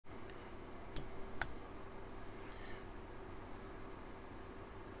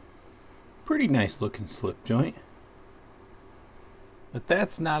Pretty nice looking slip joint. But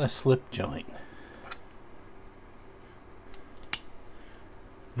that's not a slip joint.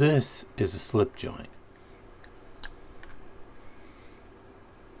 This is a slip joint.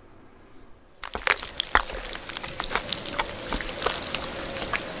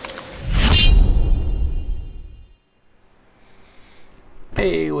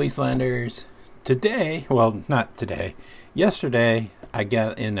 Hey Wastelanders! Today, well not today, yesterday I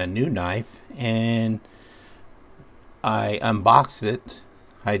got in a new knife and I unboxed it.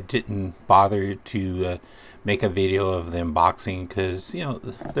 I didn't bother to make a video of the unboxing because, you know,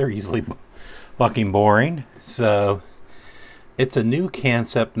 they're easily fucking boring. So it's a new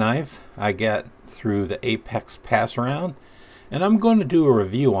Kansept knife I got through the Apex pass around, and I'm going to do a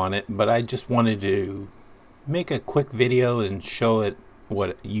review on it, but I just wanted to make a quick video and show it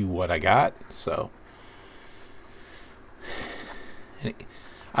what I got. So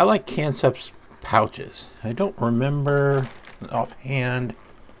I like Kansept's pouches. I don't remember offhand.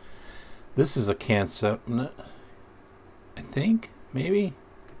 This is a Kansept, I think. Maybe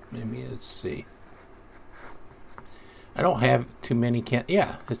let's see. I don't have too many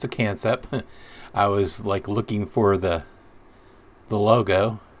yeah, it's a Kansept. I was like looking for the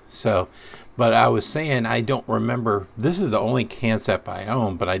logo. So, but I was saying I don't remember. This is the only Kansept I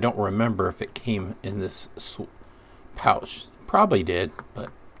own, but I don't remember if it came in this pouch. Probably did, but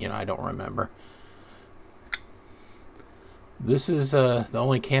you know, I don't remember. This is the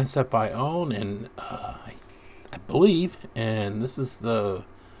only Kansept I own, and I believe, and this is the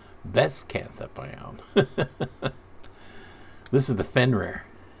best Kansept I own. This is the Fenrir.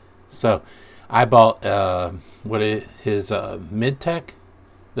 So I bought his mid-tech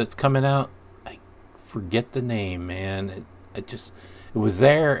that's coming out. I forget the name, man. It was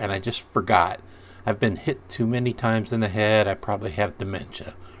there and I just forgot. I've been hit too many times in the head. I probably have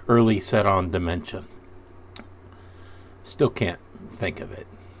dementia, early set on dementia. Still can't think of it.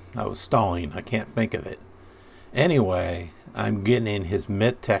 I was stalling. I can't think of it. Anyway, I'm getting in his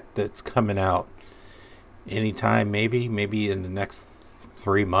mid-tech that's coming out anytime, maybe in the next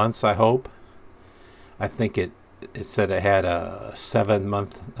 3 months, I hope. I think it said it had a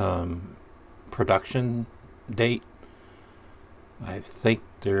 7-month production date. I think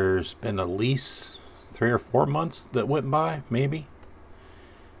there's been at least 3 or 4 months that went by, maybe.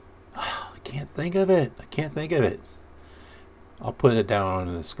 I can't think of it. I can't think of it. I'll put it down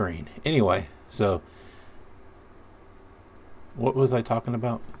on the screen. Anyway, so what was I talking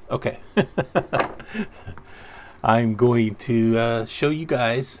about? Okay. I'm going to show you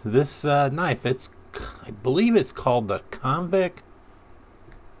guys this knife. I believe it's called the Convict.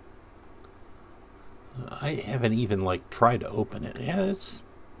 I haven't even like tried to open it. Yeah, it's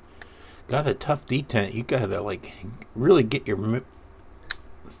got a tough detent. You gotta like really get your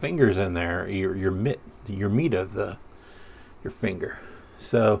fingers in there, your meat of your finger.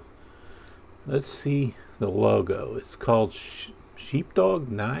 So let's see the logo. It's called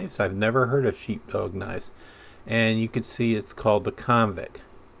Sheepdog Knives. I've never heard of Sheepdog Knives, and you can see it's called the Convict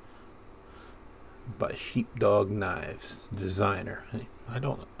by Sheepdog Knives designer. I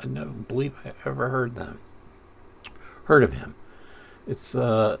never believe I ever heard of him. It's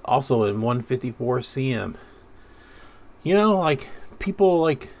also in 154 cm. You know, like people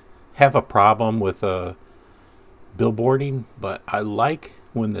like have a problem with billboarding, but I like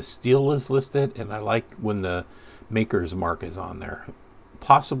when the steel is listed, and I like when the maker's mark is on there,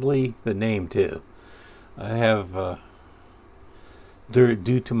 possibly the name too. I have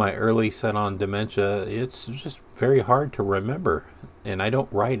due to my early set on dementia, it's just very hard to remember, and I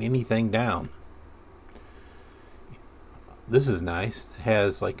don't write anything down. This is nice. It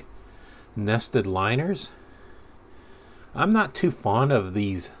has like nested liners. I'm not too fond of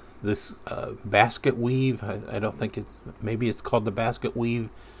this basket weave. I don't think maybe it's called the basket weave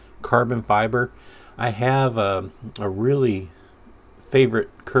carbon fiber. I have a really favorite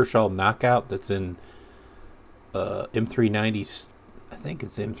Kershaw knockout that's in M390. I think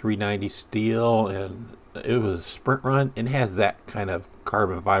it's M390 steel, and it was a sprint run, and it has that kind of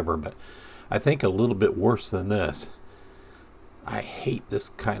carbon fiber, but I think a little bit worse than this. I hate this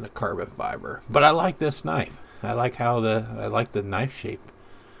kind of carbon fiber, but I like this knife. I like the knife shape.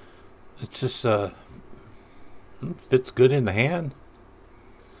 It's just fits good in the hand.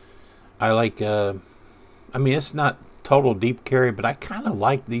 I like I mean, it's not total deep carry, but I kind of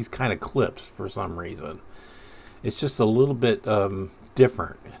like these kind of clips for some reason. It's just a little bit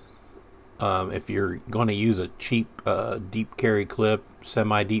different. If you're going to use a cheap deep carry clip,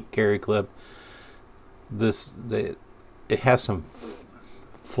 semi-deep carry clip, it has some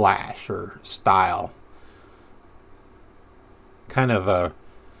flash or style, kind of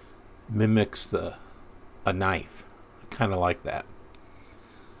mimics a knife. Kind of like that.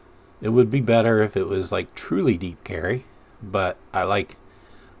 It would be better if it was like truly deep carry, but I like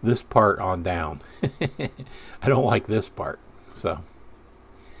this part on down. I don't like this part. So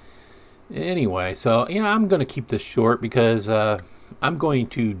anyway, so I'm going to keep this short because I'm going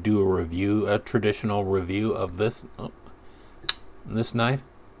to do a review, a traditional review of this knife.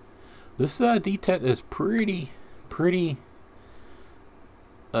 This detent is pretty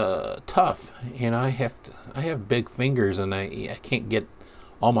tough, and I have big fingers, and I can't get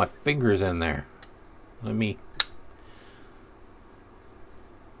all my fingers in there. I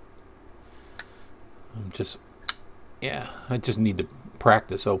just need to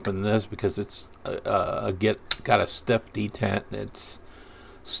practice opening this because it's got a stiff detent. It's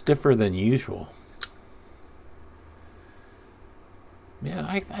stiffer than usual. Yeah,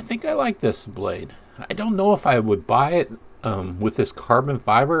 I think I like this blade. I don't know if I would buy it with this carbon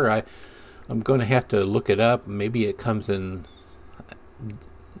fiber. I'm going to have to look it up. Maybe it comes in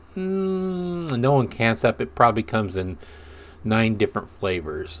knowing Kansept, it probably comes in 9 different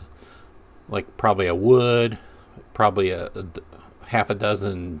flavors. Like probably a wood, probably a half a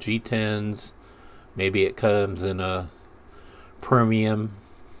dozen G10s. Maybe it comes in a premium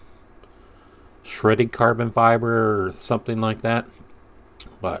shredded carbon fiber or something like that.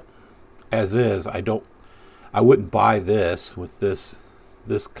 But as is, I wouldn't buy this with this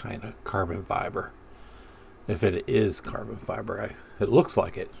kind of carbon fiber. If it is carbon fiber, it looks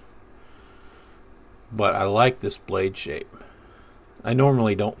like it. But I like this blade shape. I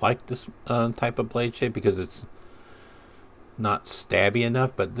normally don't like this type of blade shape because it's not stabby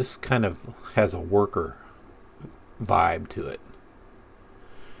enough, but this kind of has a worker vibe to it.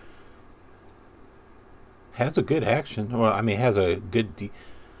 Has a good action. Well, I mean, it has a good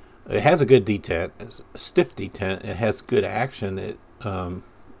detent, a stiff detent. It has good action. It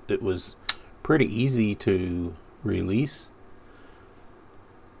was pretty easy to release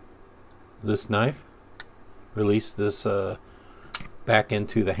this knife. Release this back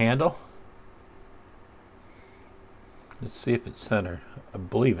into the handle. Let's see if it's centered. I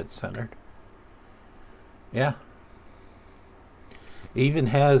believe it's centered. Yeah.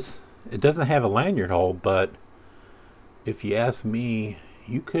 It doesn't have a lanyard hole, but if you ask me,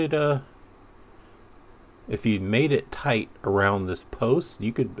 you could, if you made it tight around this post,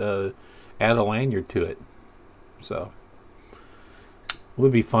 you could add a lanyard to it. So it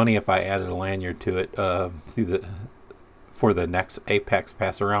would be funny if I added a lanyard to it for the next Apex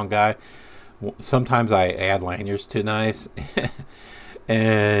pass around guy. Sometimes I add lanyards to knives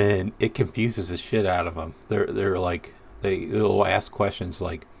and it confuses the shit out of them. They're like, they'll ask questions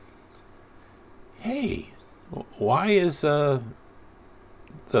like, hey, why is the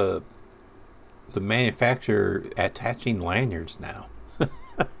manufacturer attaching lanyards now?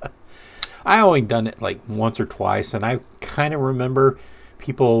 I only done it like once or twice, and I kind of remember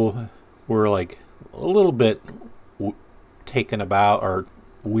people were like a little bit taken about or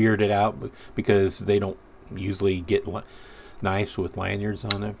weirded out because they don't usually get knives with lanyards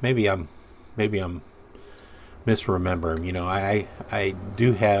on it. Maybe I'm misremembering. I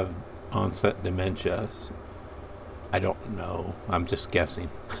do have onset dementia. I don't know. I'm just guessing.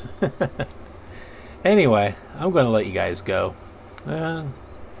 Anyway, I'm going to let you guys go.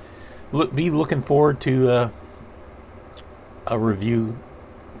 Be looking forward to a review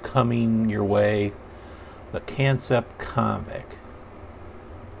coming your way. The Kansept Convict,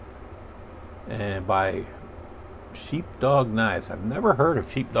 and by Sheepdog Knives. I've never heard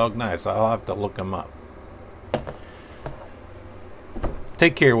of Sheepdog Knives. I'll have to look them up.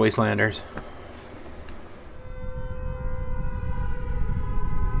 Take care, Wastelanders.